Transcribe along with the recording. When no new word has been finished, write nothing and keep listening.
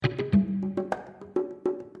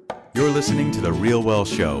You're listening to The Real Wealth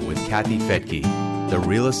Show with Kathy Fettke, the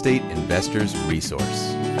real estate investor's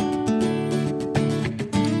resource.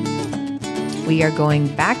 We are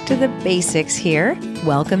going back to the basics here.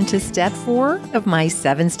 Welcome to step 4 of my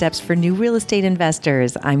 7 steps for new real estate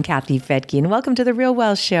investors. I'm Kathy Fettke, and welcome to The Real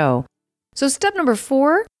Wealth Show. So step number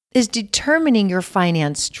 4 is determining your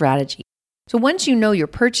finance strategy. So once you know your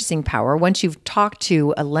purchasing power, once you've talked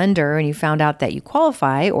to a lender and you found out that you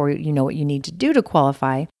qualify or you know what you need to do to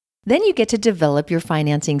qualify, then you get to develop your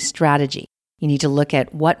financing strategy. You need to look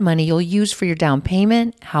at what money you'll use for your down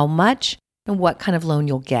payment, how much, and what kind of loan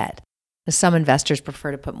you'll get. Now, some investors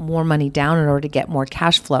prefer to put more money down in order to get more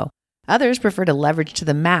cash flow. Others prefer to leverage to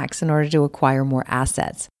the max in order to acquire more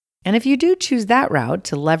assets. And if you do choose that route,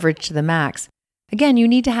 to leverage to the max, again, you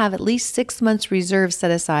need to have at least 6 months reserve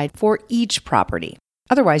set aside for each property.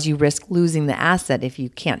 Otherwise, you risk losing the asset if you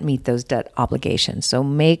can't meet those debt obligations. So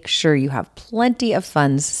make sure you have plenty of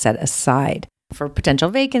funds set aside for potential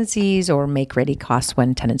vacancies or make-ready costs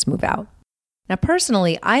when tenants move out. Now,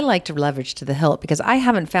 personally, I like to leverage to the hilt because I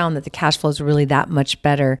haven't found that the cash flow is really that much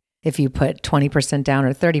better if you put 20% down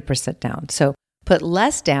or 30% down. So put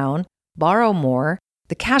less down, borrow more.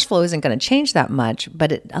 The cash flow isn't going to change that much,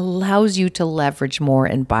 but it allows you to leverage more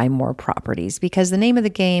and buy more properties because the name of the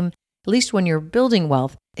game, at least when you're building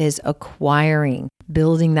wealth, is acquiring,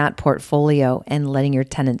 building that portfolio and letting your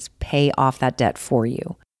tenants pay off that debt for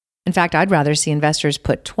you. In fact, I'd rather see investors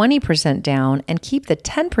put 20% down and keep the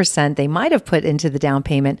 10% they might have put into the down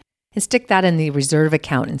payment and stick that in the reserve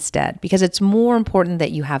account instead, because it's more important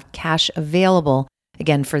that you have cash available,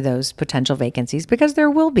 again, for those potential vacancies, because there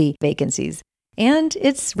will be vacancies. And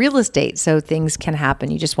it's real estate, so things can happen.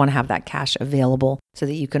 You just want to have that cash available so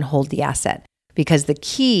that you can hold the asset. Because the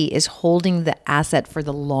key is holding the asset for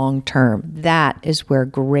the long term. That is where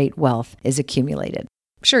great wealth is accumulated.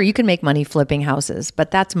 Sure, you can make money flipping houses,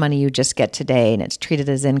 but that's money you just get today and it's treated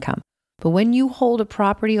as income. But when you hold a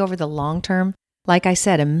property over the long term, like I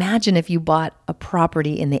said, imagine if you bought a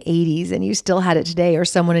property in the 80s and you still had it today, or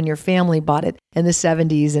someone in your family bought it in the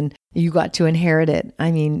 70s and you got to inherit it.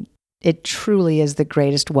 I mean, it truly is the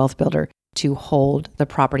greatest wealth builder to hold the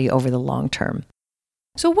property over the long term.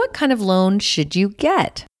 So what kind of loan should you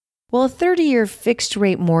get? Well, a 30-year fixed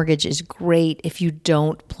rate mortgage is great if you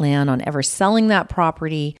don't plan on ever selling that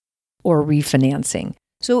property or refinancing.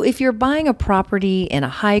 So if you're buying a property in a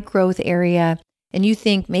high growth area and you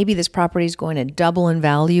think maybe this property is going to double in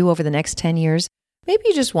value over the next 10 years, maybe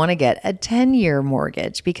you just want to get a 10-year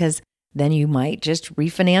mortgage because then you might just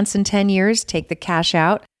refinance in 10 years, take the cash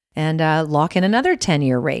out, and lock in another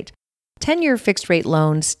 10-year rate. 10-year fixed rate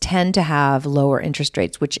loans tend to have lower interest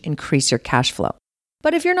rates, which increase your cash flow.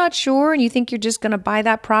 But if you're not sure and you think you're just going to buy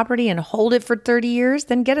that property and hold it for 30 years,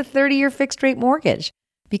 then get a 30-year fixed rate mortgage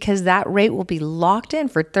because that rate will be locked in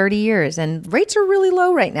for 30 years. And rates are really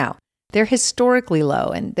low right now. They're historically low,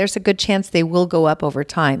 and there's a good chance they will go up over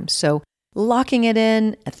time. So locking it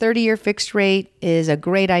in, a 30-year fixed rate is a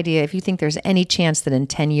great idea if you think there's any chance that in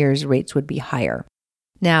 10 years rates would be higher.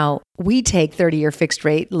 Now, we take 30-year fixed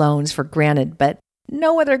rate loans for granted, but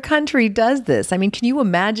no other country does this. I mean, can you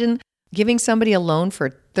imagine giving somebody a loan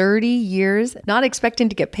for 30 years, not expecting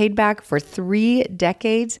to get paid back for 3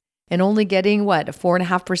 decades, and only getting, a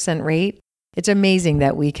 4.5% rate? It's amazing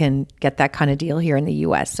that we can get that kind of deal here in the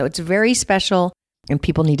US. So it's very special, and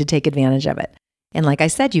people need to take advantage of it. And like I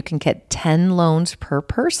said, you can get 10 loans per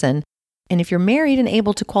person. And if you're married and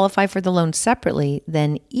able to qualify for the loan separately,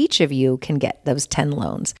 then each of you can get those 10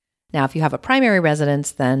 loans. Now, if you have a primary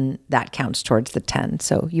residence, then that counts towards the 10.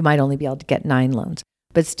 So you might only be able to get 9 loans.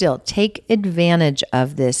 But still, take advantage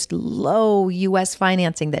of this low U.S.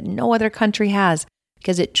 financing that no other country has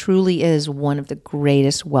because it truly is one of the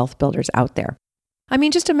greatest wealth builders out there. I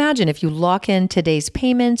mean, just imagine if you lock in today's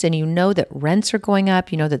payments and you know that rents are going up,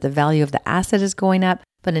 you know that the value of the asset is going up,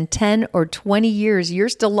 but in 10 or 20 years, you're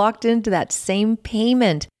still locked into that same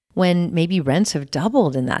payment when maybe rents have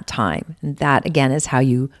doubled in that time. And that, again, is how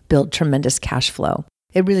you build tremendous cash flow.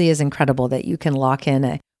 It really is incredible that you can lock in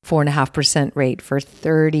a 4.5% rate for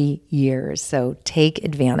 30 years. So take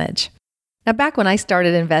advantage. Now, back when I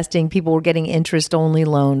started investing, people were getting interest-only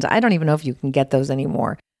loans. I don't even know if you can get those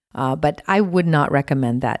anymore. But I would not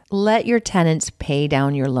recommend that. Let your tenants pay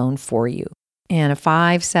down your loan for you. And a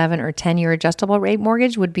 5, 7, or 10-year adjustable rate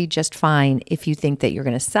mortgage would be just fine if you think that you're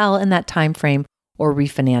going to sell in that time frame or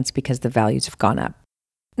refinance because the values have gone up.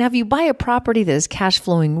 Now, if you buy a property that is cash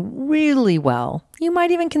flowing really well, you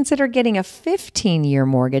might even consider getting a 15-year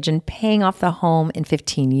mortgage and paying off the home in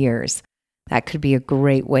 15 years. That could be a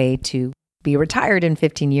great way to be retired in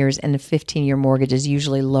 15 years, and a 15-year mortgage is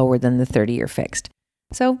usually lower than the 30-year fixed.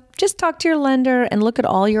 So just talk to your lender and look at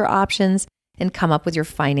all your options and come up with your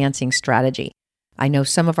financing strategy. I know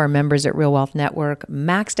some of our members at Real Wealth Network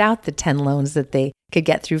maxed out the 10 loans that they could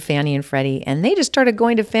get through Fannie and Freddie, and they just started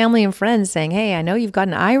going to family and friends saying, hey, I know you've got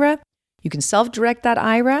an IRA. You can self-direct that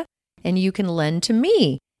IRA and you can lend to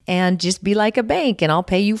me and just be like a bank and I'll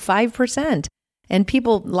pay you 5%. And a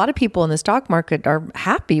lot of people in the stock market are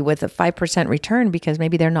happy with a 5% return because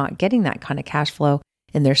maybe they're not getting that kind of cash flow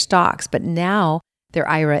in their stocks. But now their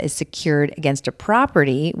IRA is secured against a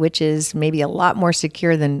property, which is maybe a lot more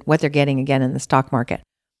secure than what they're getting again in the stock market.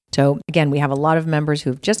 So again, we have a lot of members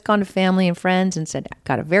who've just gone to family and friends and said, I've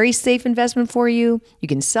got a very safe investment for you. You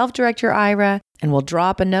can self-direct your IRA and we'll draw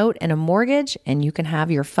up a note and a mortgage and you can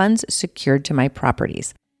have your funds secured to my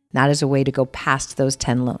properties. That is a way to go past those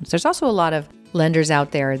 10 loans. There's also a lot of lenders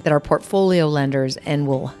out there that are portfolio lenders and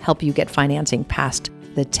will help you get financing past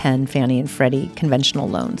the 10 Fannie and Freddie conventional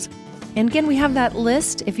loans. And again, we have that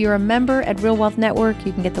list. If you're a member at Real Wealth Network,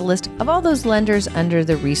 you can get the list of all those lenders under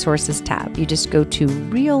the Resources tab. You just go to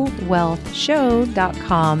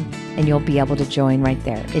realwealthshow.com and you'll be able to join right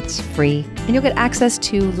there. It's free and you'll get access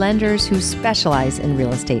to lenders who specialize in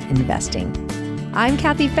real estate investing. I'm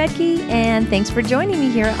Kathy Fettke, and thanks for joining me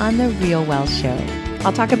here on The Real Wealth Show.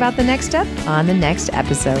 I'll talk about the next step on the next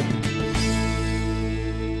episode.